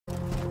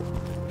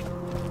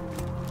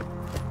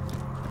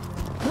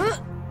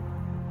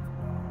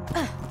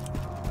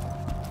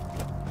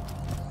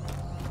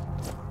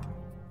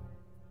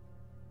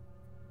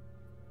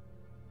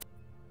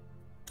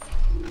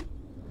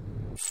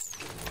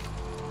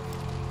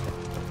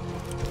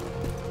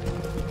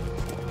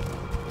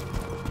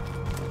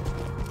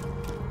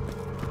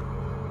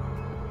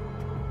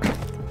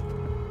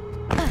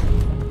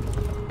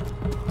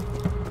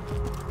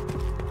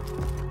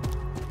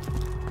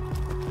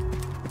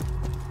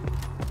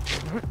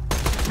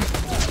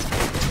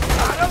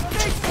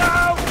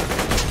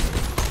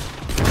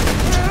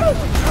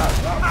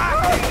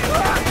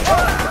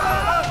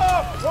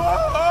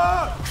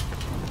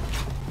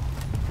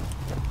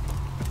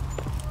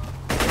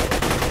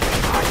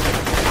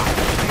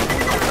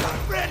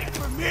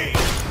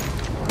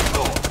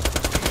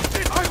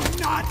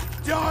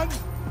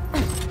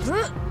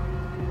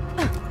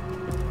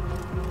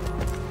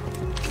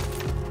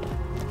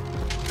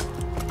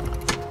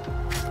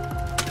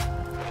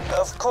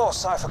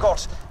course, I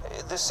forgot.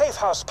 The safe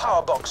house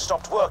power box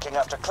stopped working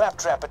after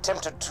Claptrap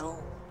attempted to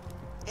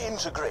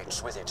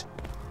integrate with it.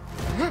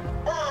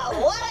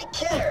 What a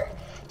kidder!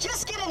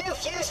 Just get a new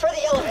fuse for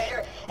the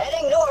elevator and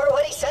ignore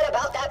what he said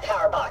about that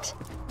power box.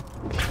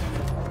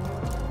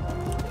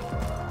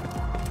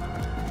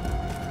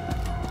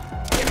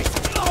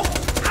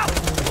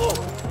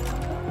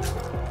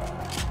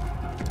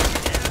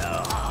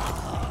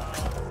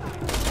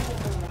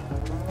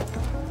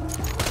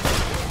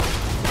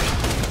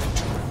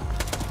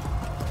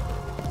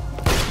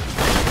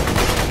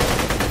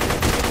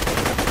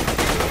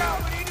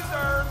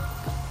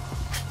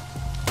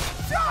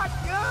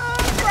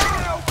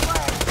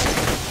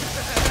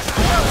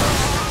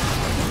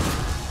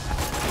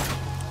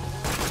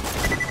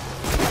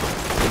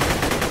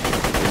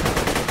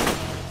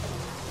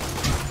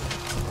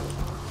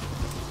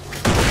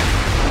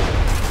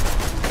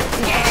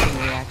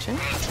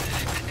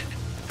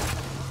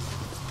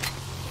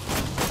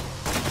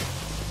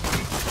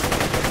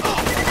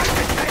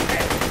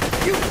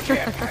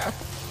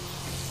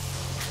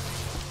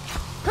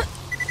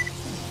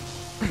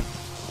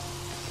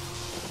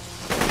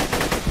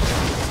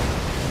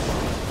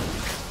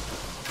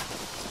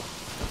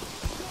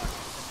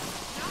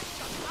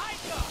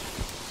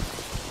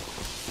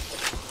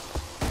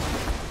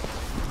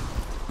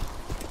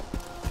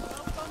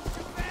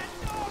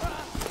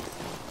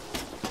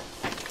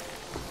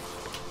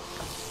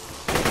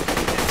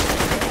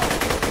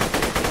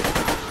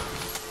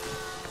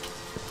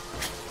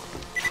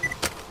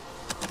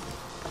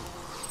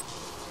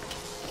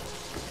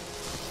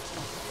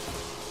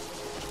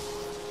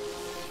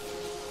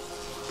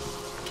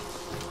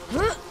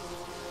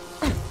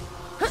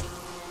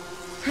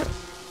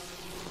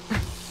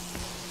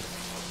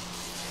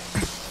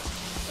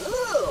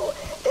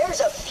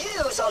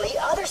 On the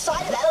other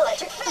side of that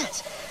electric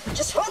fence.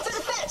 Just run through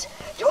the fence.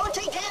 You won't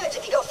take damage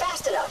if you go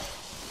fast enough.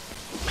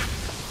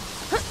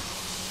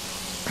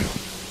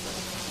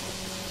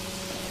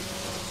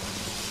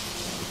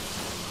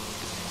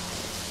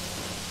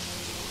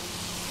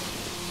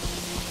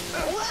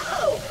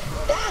 Whoa!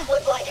 That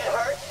looked like it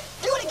hurt.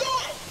 Do it again!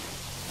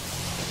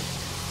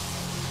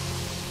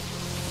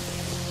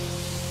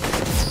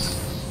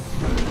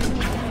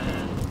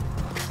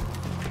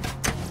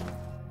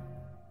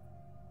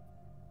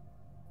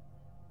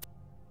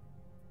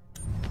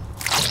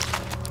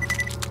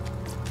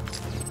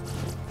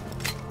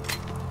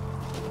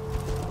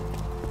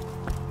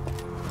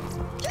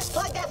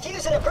 Plug that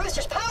fuse in a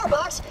Brewster's power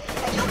box,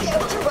 and you'll be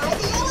able to ride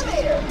the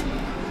elevator.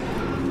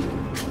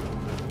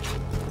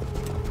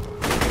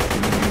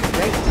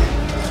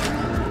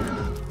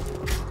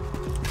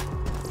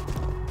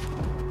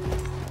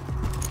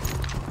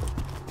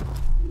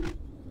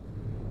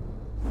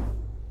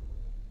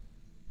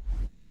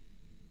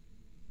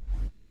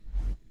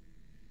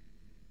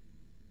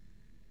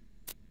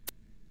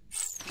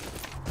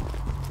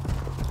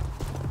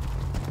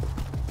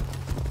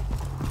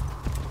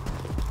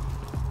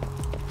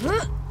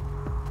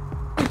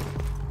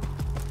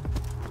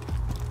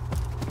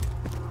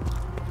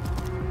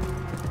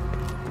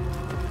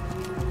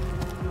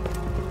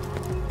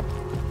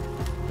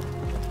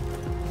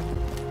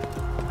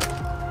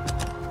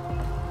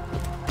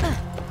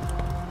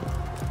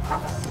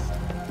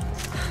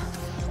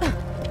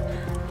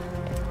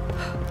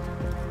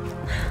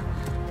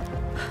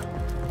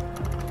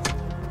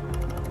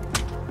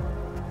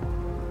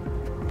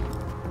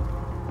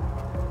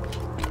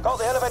 Got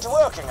the elevator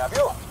working, have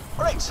you?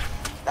 Great.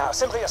 Now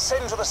simply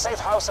ascend to the safe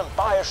house and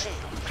buy a shield.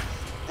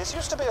 This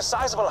used to be a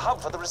sizable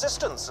hub for the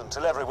Resistance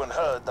until everyone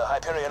heard the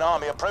Hyperion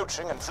army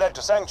approaching and fled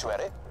to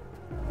Sanctuary.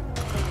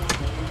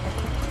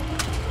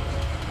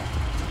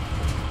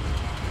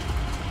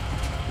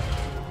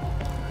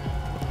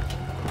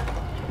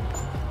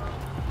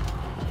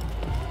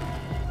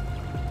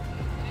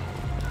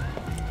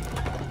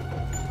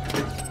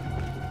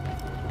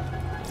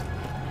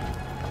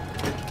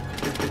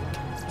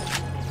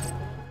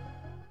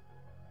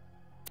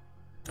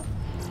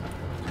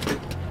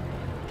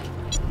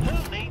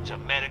 A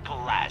medical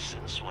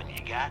license when you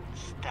got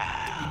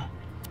style.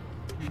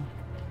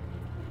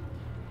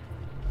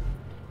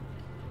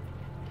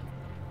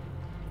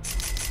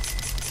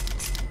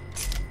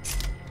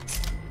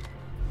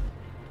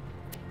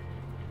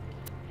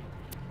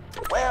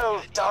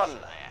 Well done.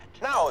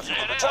 Now, if you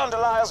could return to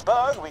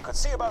Liarsburg, we could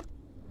see about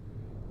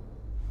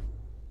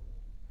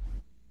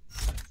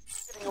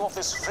getting you off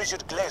this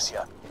frigid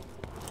glacier.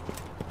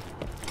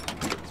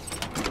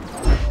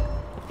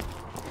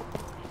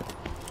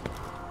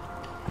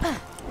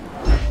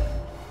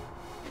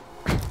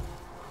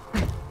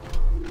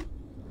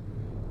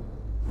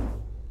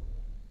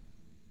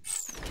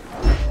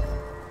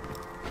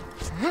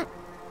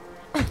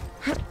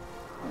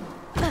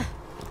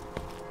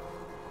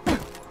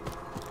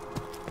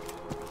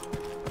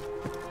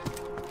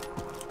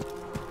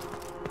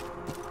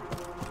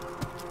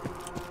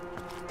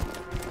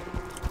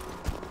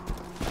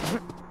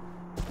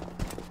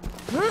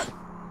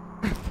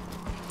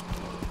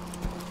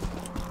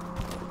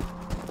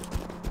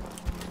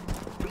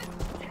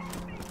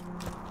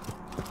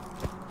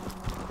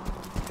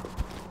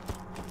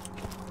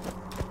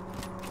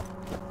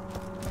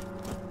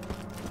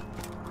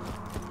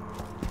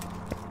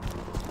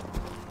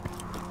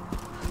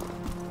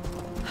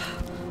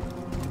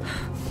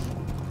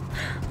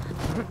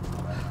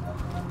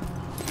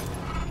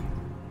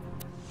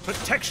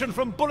 protection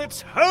from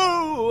bullets,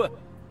 ho!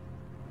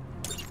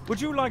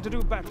 Would you like to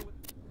do battle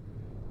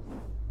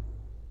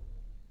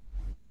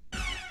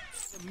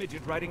with a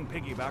midget riding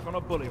piggyback on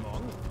a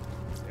bullymong?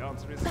 The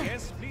answer is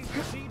yes. Please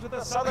proceed to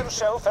the Southern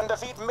Shelf and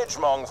defeat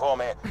Midgemong for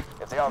me.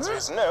 If the answer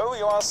is no,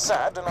 you are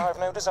sad, and I have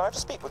no desire to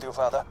speak with you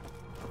further.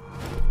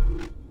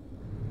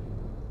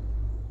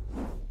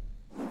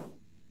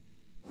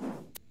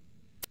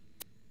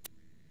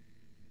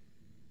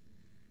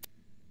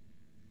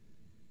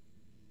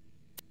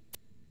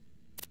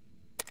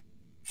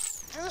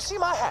 Do you see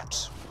my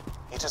hat?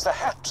 It is the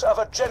hat of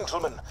a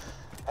gentleman,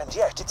 and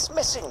yet it's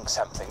missing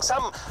something,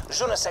 some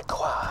je ne sais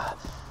quoi.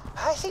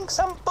 I think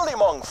some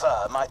bullymong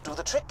fur might do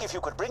the trick if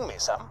you could bring me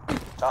some.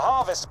 To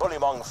harvest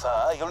bullymong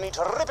fur, you'll need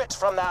to rip it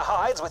from their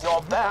hides with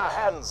your bare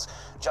hands.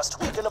 Just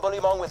weaken a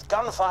bullymong with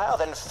gunfire,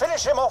 then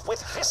finish him off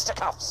with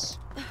fisticuffs.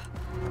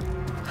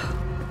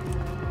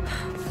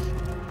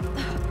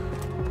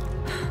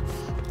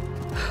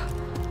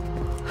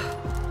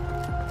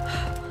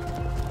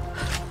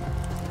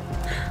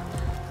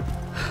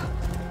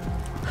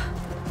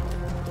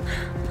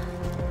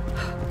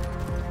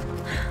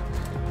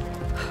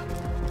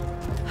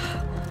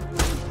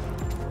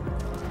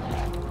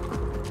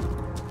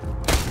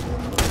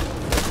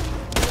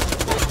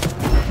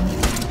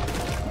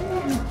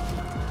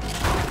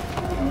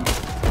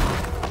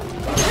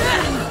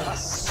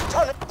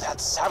 That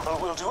sample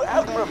will do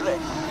admirably.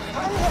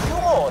 Bring me a few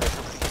more, if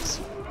you please.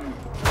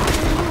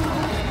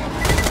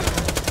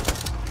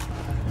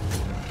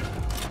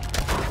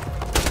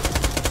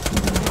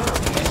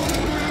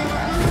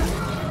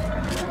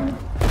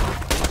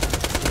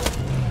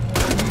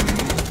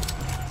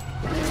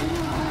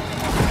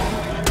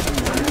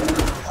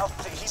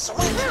 Healthy, he's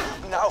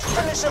weak. Now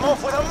finish him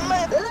off with a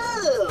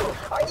Ooh,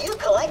 are you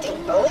collecting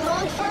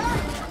bullymong fur?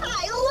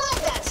 I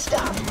love that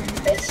stuff.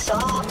 It's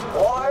soft,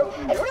 warm,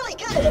 and really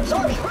good at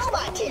absorbing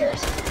robot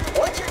tears.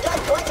 Once you're done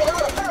collecting all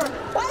the fur,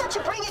 why don't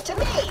you bring it to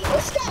me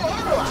instead of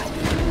Hammerlock?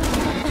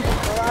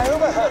 I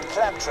overheard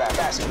Claptrap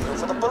asking you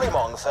for the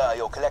bullymong fur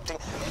you're collecting,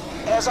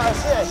 as I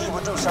fear he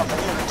would do something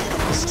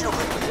irredeemably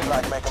stupid with it,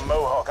 like make a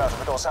mohawk out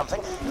of it or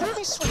something.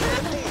 Very sweet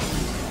indeed.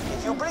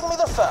 If you bring me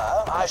the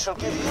fur, I shall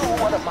give you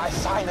one of my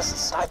finest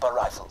sniper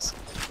rifles.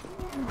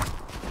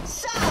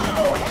 So,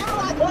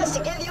 Hammerlock wants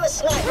to give you a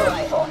sniper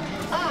rifle.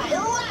 I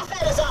laugh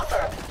at his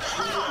offer.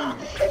 Ha!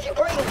 If you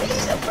bring me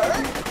the fur,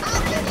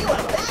 I'll give you a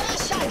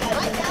badass shotgun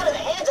I found in the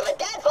hands of a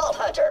dead vault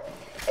hunter.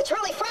 It's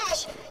really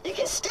fresh. You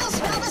can still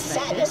smell the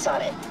sadness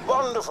on it.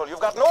 Wonderful.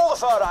 You've gotten all the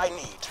fur I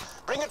need.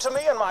 Bring it to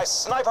me and my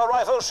sniper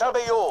rifle shall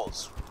be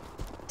yours.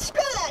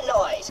 Screw that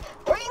noise.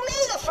 Bring me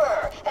the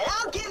fur, and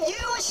I'll give you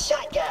a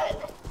shotgun.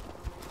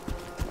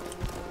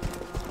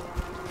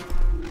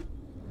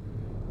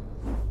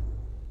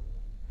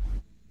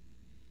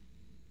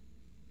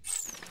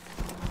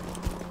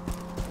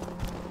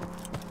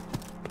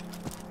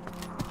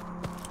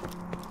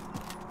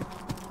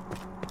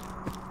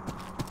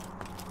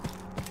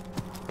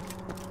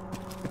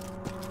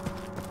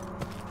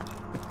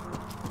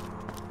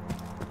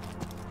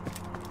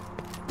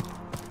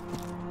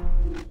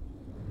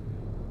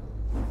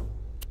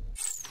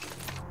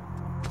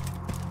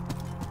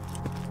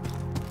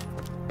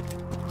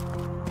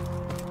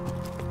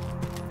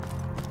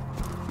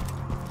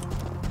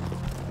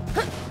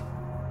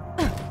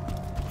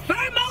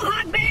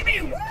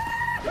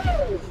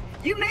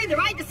 You made the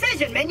right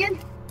decision, minion!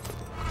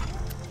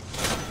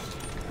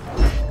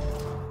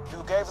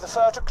 You gave the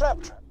fur to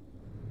Claptrap.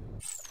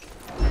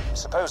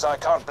 Suppose I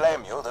can't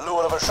blame you. The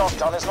lure of a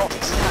shotgun is not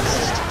easily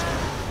resisted.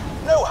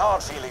 No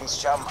hard feelings,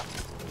 chum.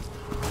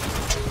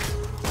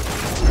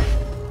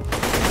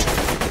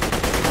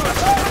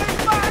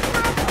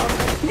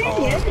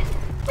 Minion?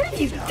 What have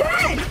you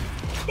done?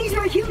 These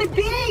are human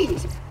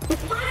beings!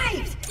 With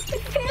lives!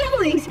 With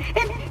families!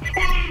 And...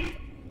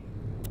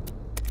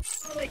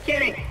 Only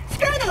kidding!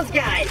 Screw those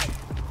guys!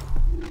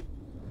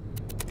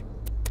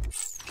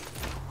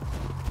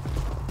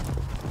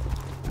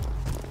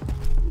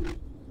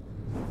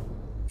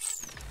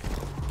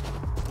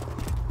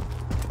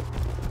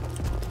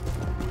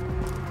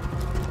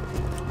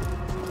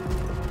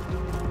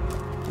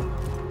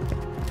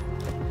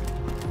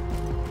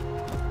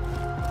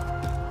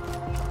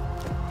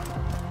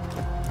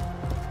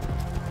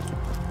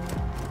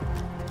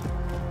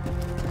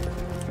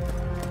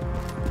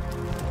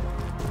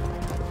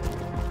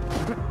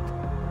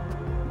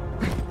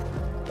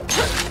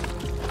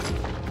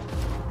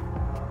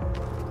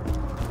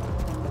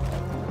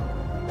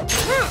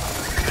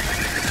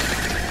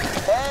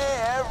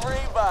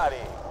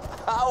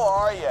 How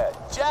are you?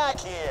 Jack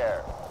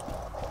here.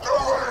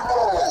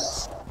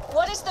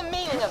 What is the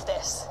meaning of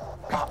this?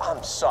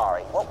 I'm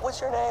sorry. What was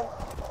your name?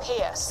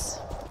 Pierce.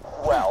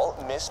 Well,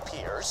 Miss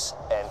Pierce,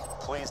 and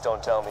please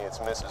don't tell me it's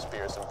Mrs.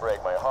 Pierce and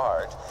break my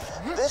heart.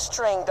 This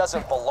train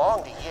doesn't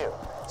belong to you.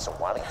 So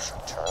why don't you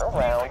turn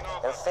around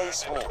and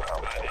face me,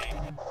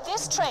 Humphrey?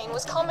 This train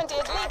was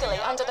commandeered legally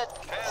under the...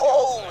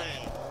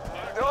 Holy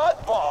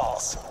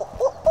nutballs!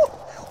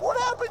 What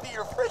happened to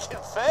your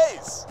freaking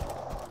face?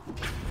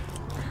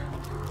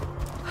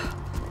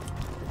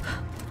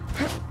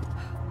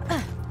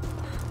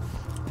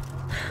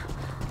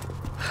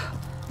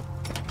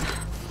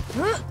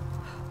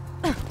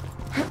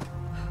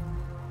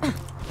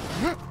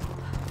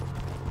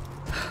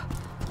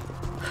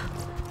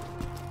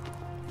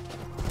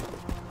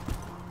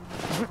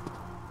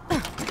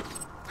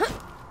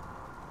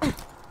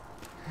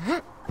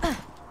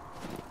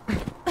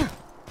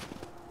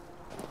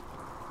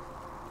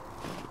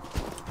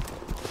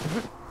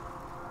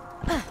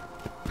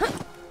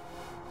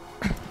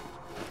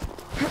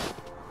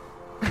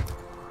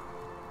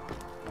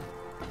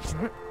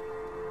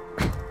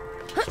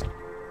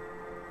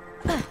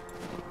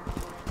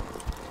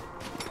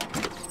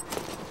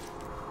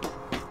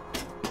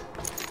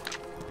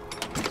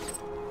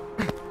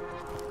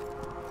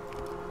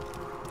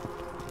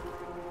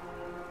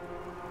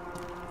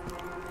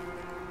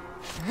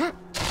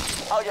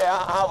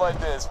 how about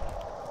this?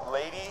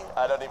 Lady,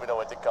 I don't even know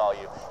what to call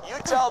you. You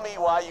tell me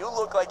why you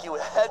look like you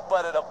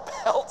headbutted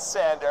a belt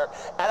sander,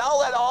 and I'll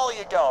let all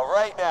you go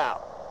right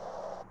now.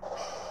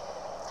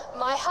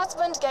 My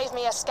husband gave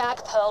me a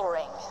skag pearl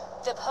ring.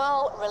 The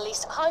pearl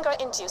released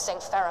hunger-inducing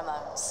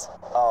pheromones.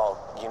 Oh,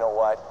 you know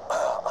what?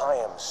 I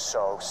am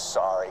so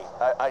sorry.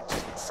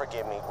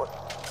 Forgive me.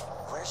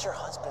 Where's your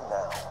husband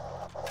now?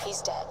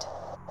 He's dead.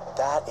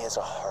 That is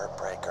a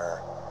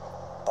heartbreaker.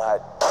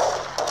 But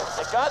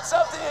I got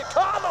something in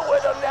common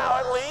with him now,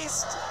 at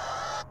least.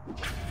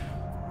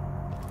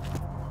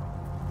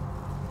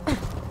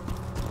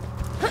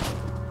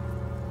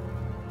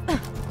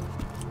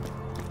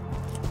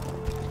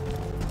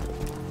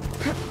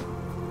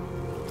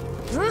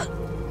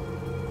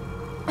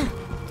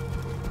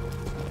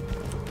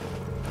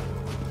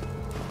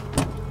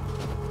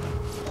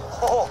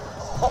 Oh,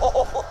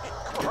 holy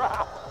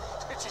crap!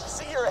 Did you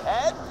see your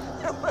head?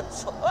 It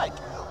was like...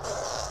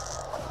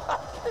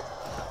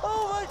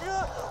 Oh my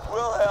god!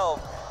 Wilhelm,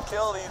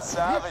 kill these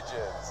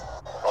savages.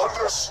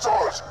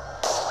 Understood!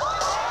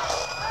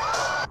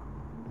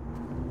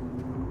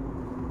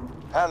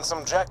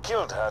 Handsome Jack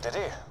killed her, did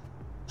he?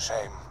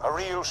 Shame. A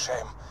real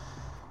shame.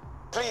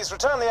 Please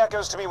return the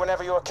echoes to me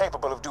whenever you are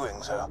capable of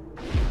doing so.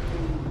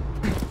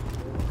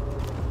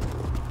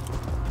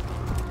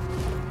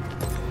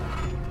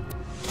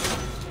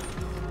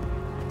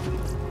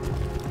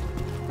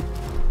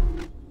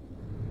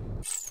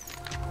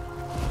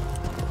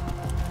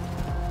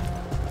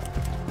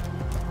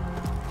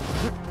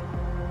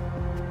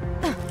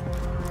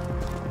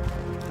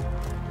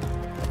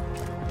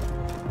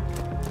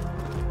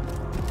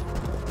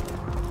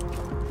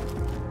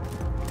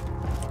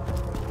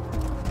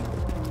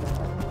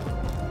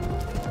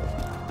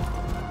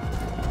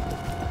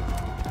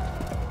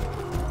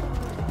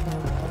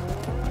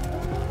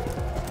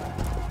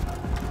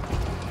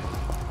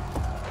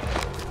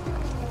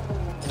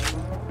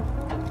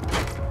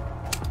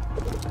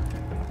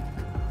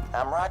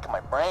 I'm racking my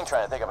brain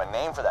trying to think of a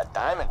name for that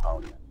diamond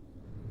pony.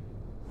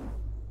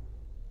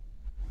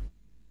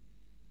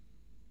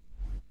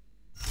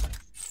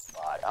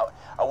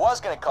 I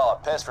was gonna call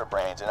it Piss for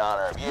Brains in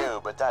honor of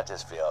you, but that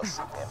just feels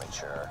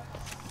immature.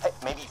 Hey,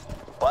 maybe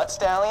Butt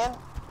Stallion?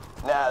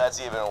 Nah, that's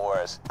even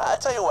worse. I'll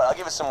tell you what, I'll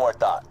give it some more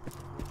thought.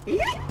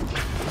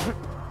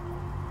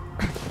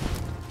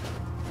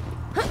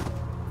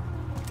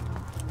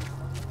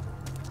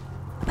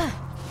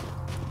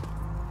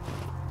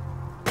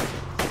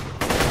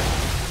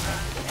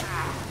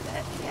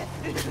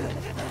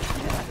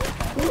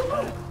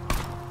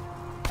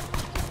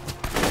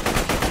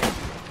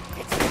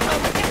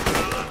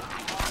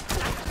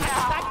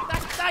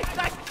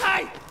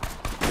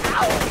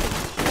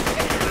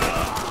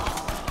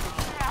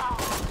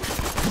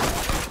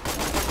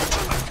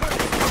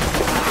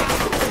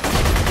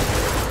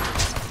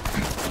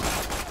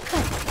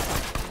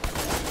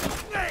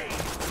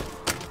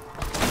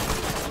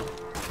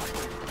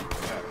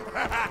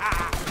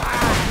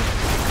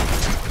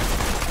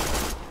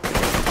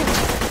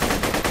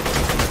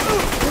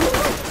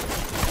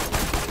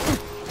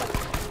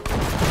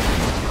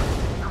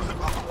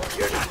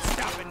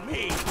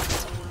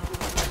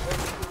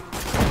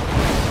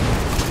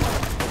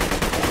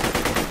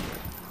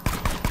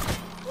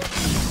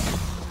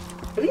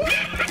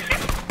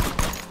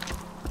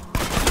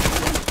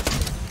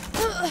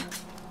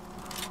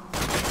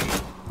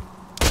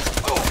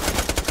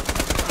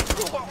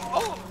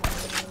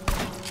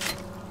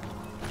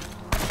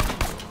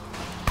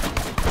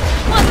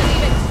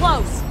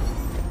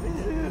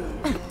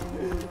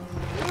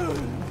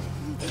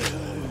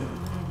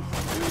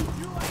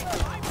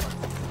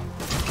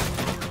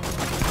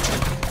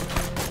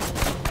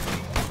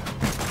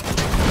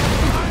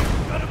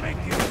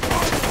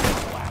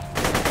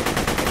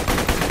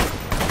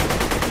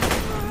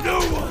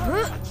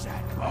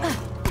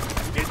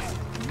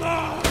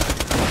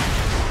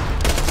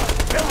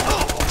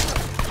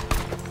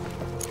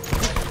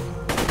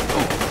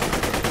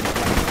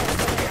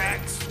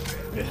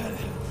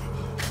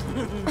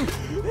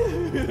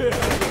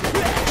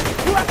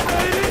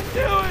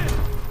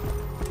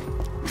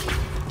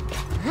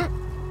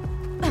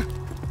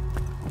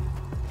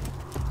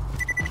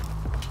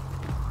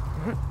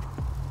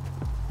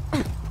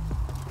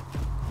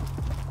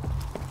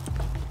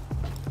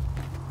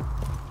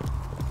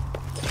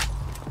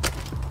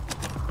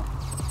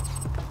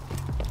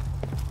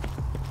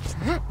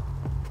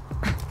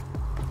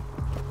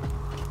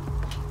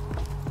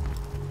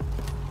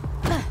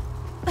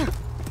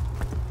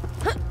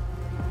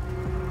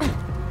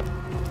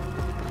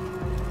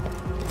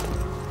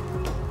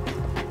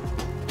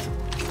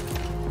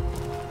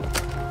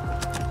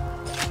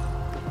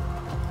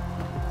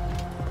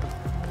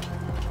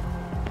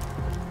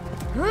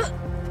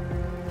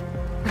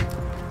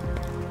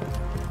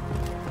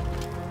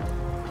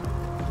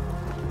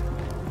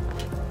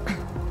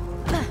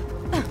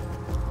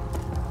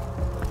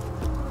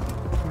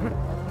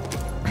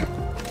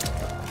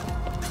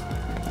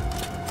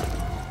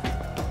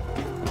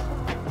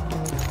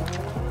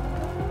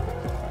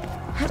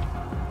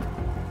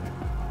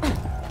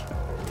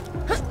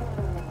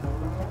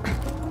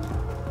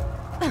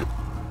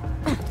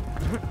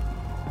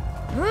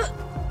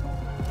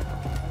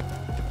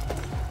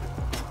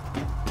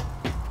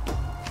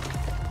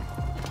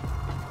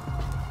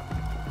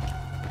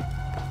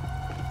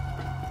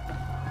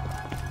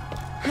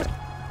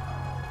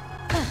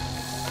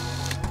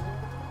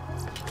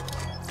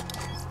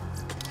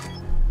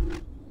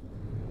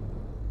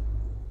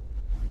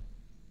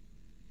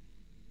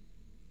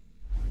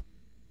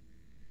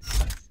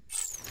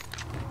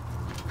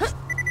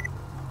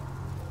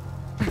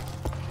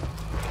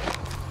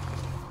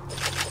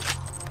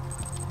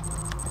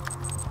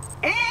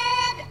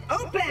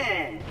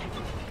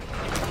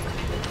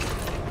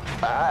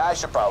 I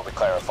should probably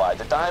clarify.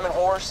 The diamond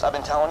horse I've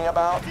been telling you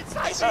about, it's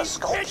not a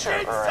sculpture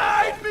or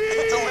anything.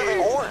 It's a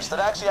living horse that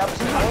actually happens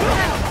to be.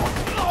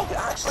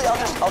 Actually,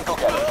 I'll go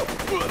get it.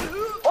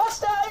 What,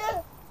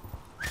 Stallion?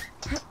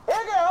 Here,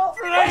 girl.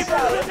 What,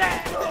 Stallion?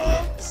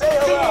 Say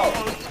hello.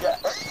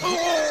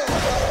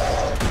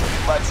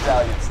 My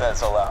Stallion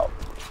says hello.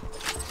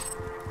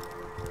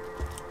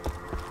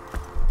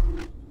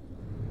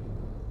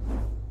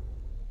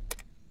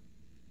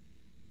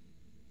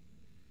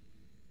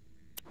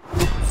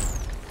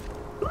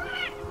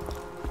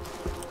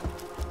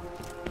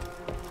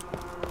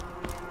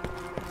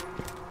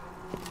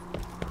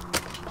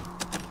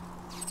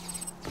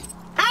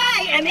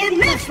 I am in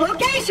this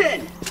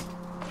location!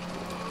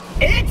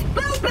 It's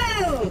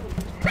Boo-Boo!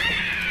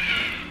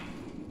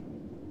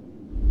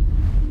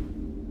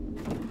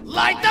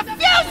 Light the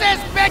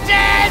fuses,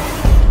 bitches!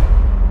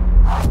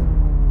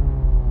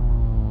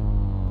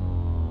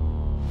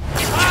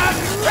 I'm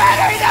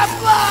ready to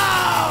blow!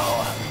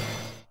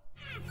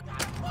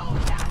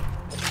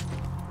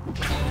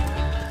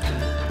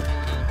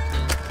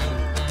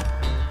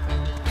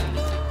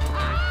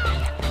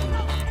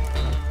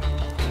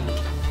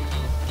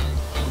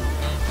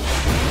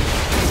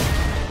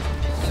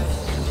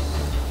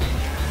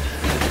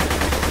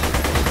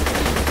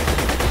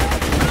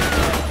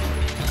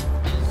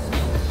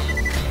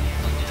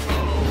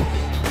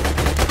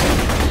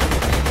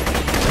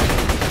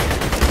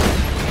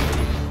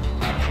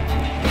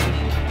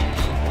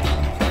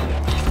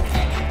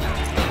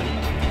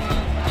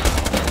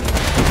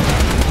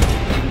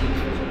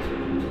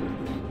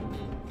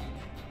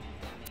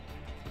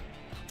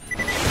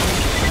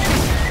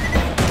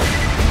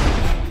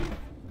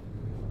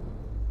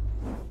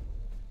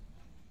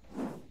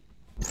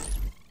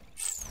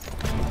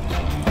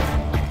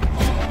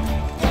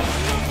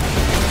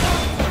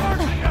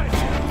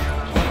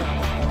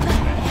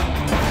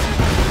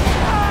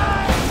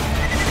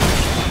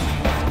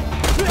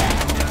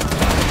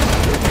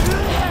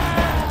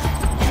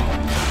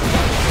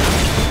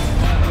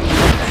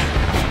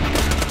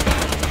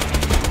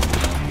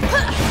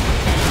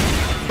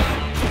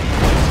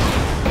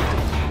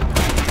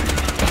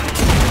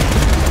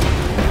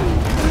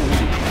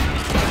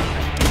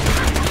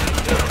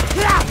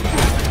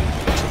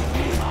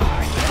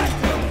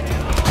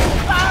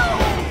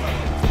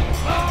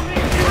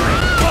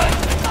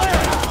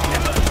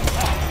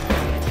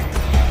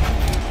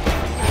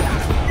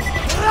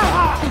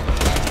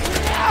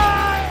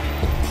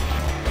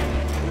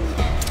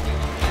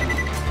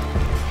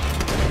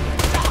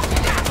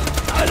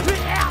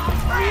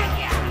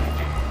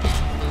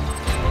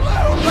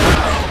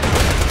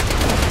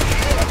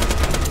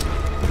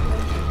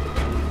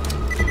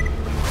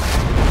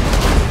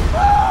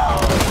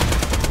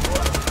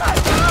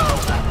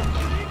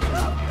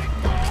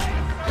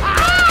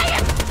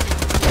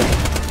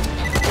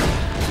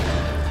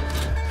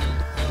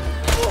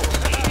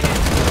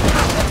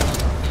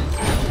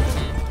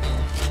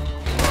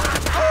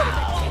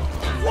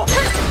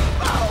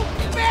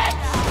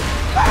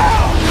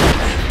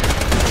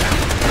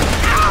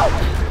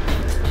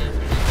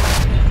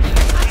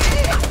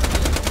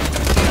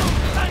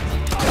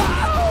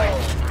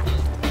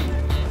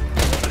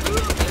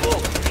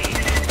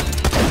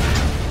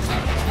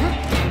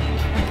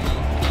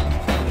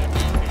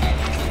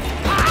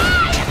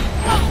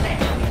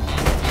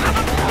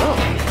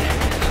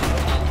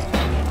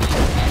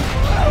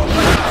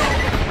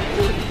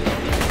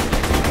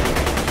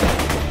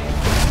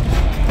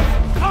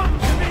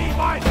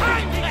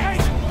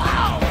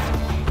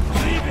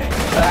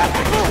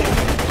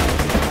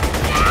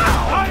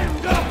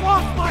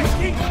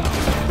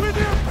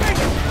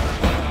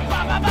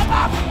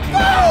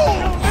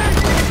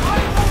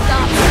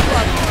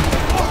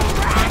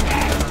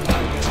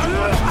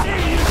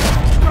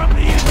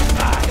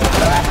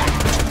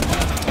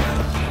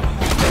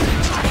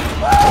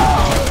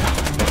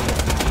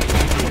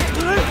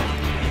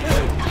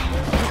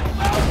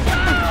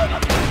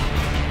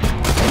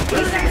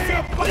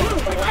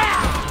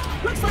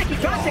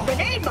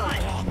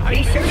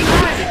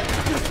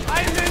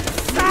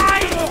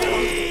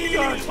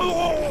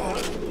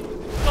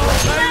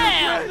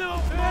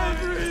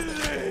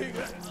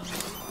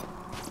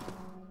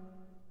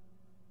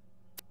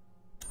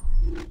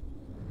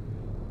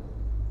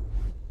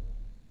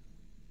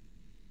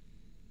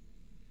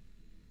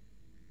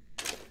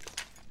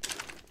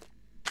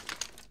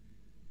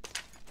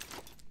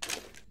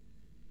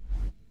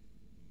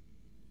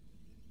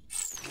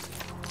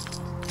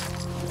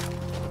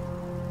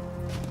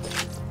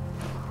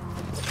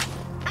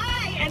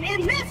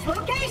 In this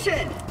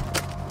location!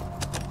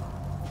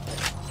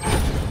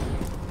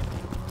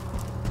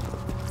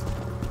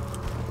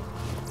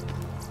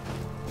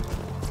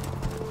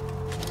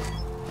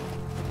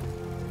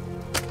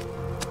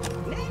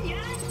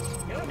 Minion!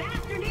 Your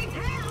master needs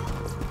help!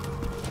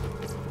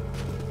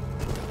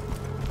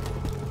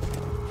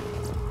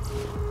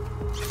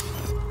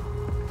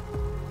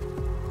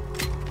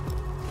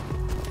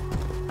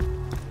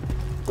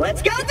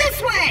 Let's go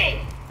this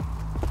way!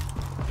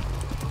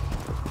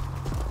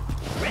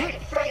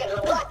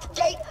 Friggin' locked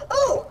gate.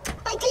 Ooh,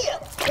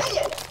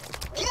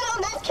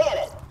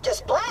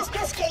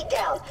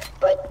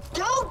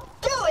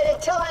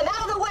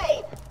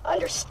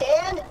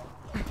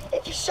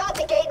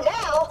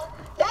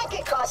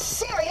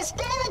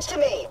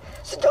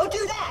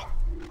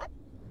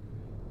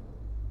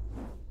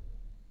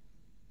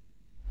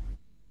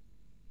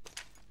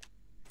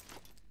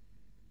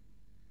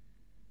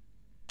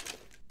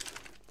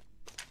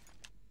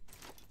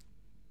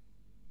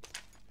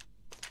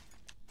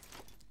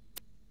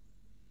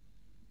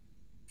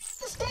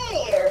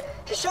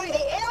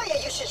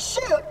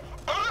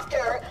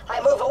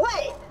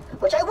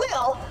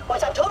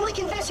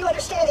 convince you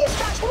understand the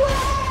instructions.